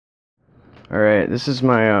Alright, this is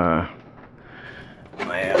my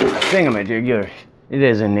thingamajig. It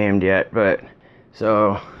isn't named yet, but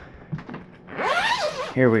so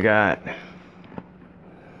here we got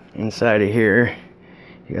inside of here,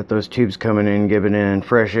 you got those tubes coming in, giving in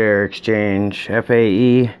fresh air exchange,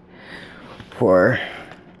 FAE, for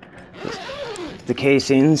the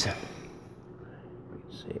casings.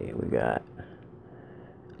 Let's see, we got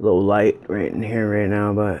a little light right in here right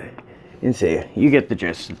now, but you can see, you get the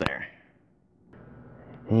gist there.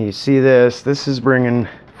 And you see this is bringing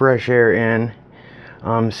fresh air in.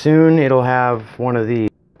 Soon it'll have one of these.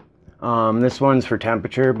 This one's for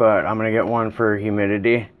temperature, but I'm gonna get one for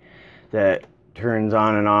humidity that turns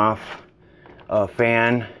on and off a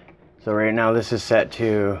fan. So right now this is set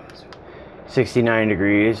to 69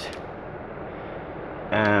 degrees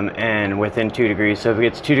and within 2 degrees. So if it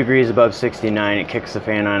gets 2 degrees above 69, it kicks the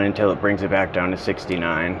fan on until it brings it back down to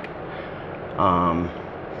 69.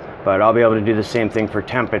 But I'll be able to do the same thing for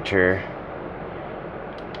temperature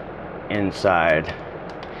inside.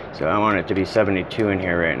 So I want it to be 72 in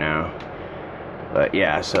here right now. But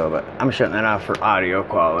yeah, but I'm shutting that off for audio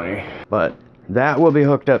quality. But that will be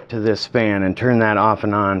hooked up to this fan and turn that off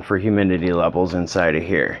and on for humidity levels inside of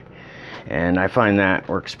here. And I find that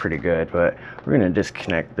works pretty good, but we're gonna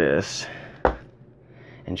disconnect this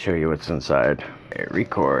and show you what's inside. Okay,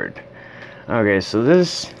 record. Okay, so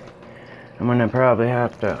this, I'm gonna probably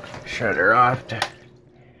have to shut her off to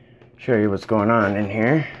show you what's going on in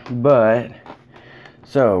here. But,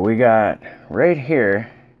 so we got right here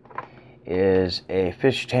is a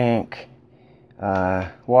fish tank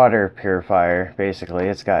water purifier. Basically,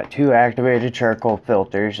 it's got 2 activated charcoal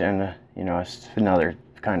filters and another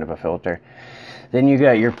kind of a filter. Then you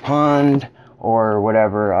got your pond or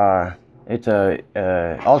whatever. It's a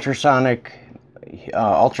ultrasonic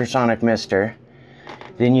mister.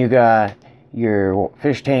 Then you got your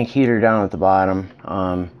fish tank heater down at the bottom,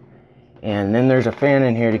 and then there's a fan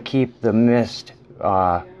in here to keep the mist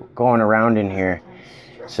going around in here.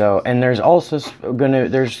 So, and there's also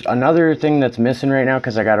there's another thing that's missing right now,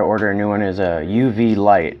 because I got to order a new one, is a UV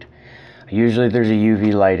light. Usually there's a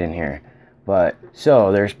UV light in here, but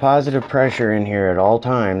so there's positive pressure in here at all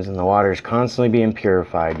times, and the water is constantly being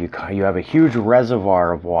purified. You have a huge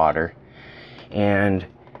reservoir of water, and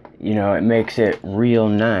it makes it real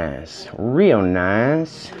nice.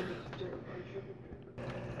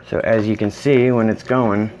 So as you can see, when it's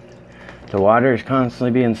going, the water is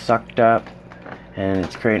constantly being sucked up, and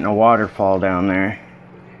it's creating a waterfall down there.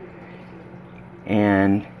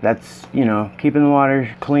 And that's, keeping the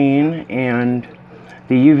water clean, and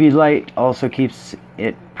the UV light also keeps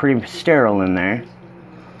it pretty sterile in there.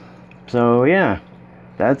 So yeah,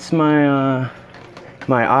 that's my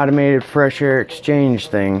my automated fresh air exchange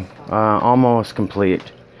thing, almost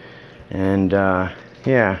complete. And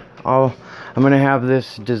yeah, I'm gonna have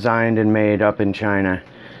this designed and made up in China,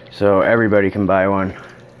 so everybody can buy one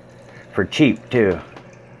for cheap too.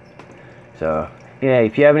 So yeah,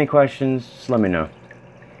 if you have any questions, just let me know.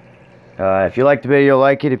 If you liked the video,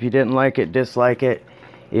 like it. If you didn't like it, dislike it.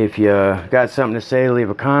 If you got something to say, leave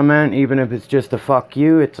a comment. Even if it's just a fuck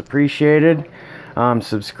you, it's appreciated.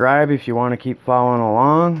 Subscribe if you want to keep following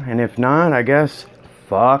along, and if not, I guess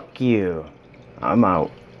fuck you. I'm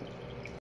out.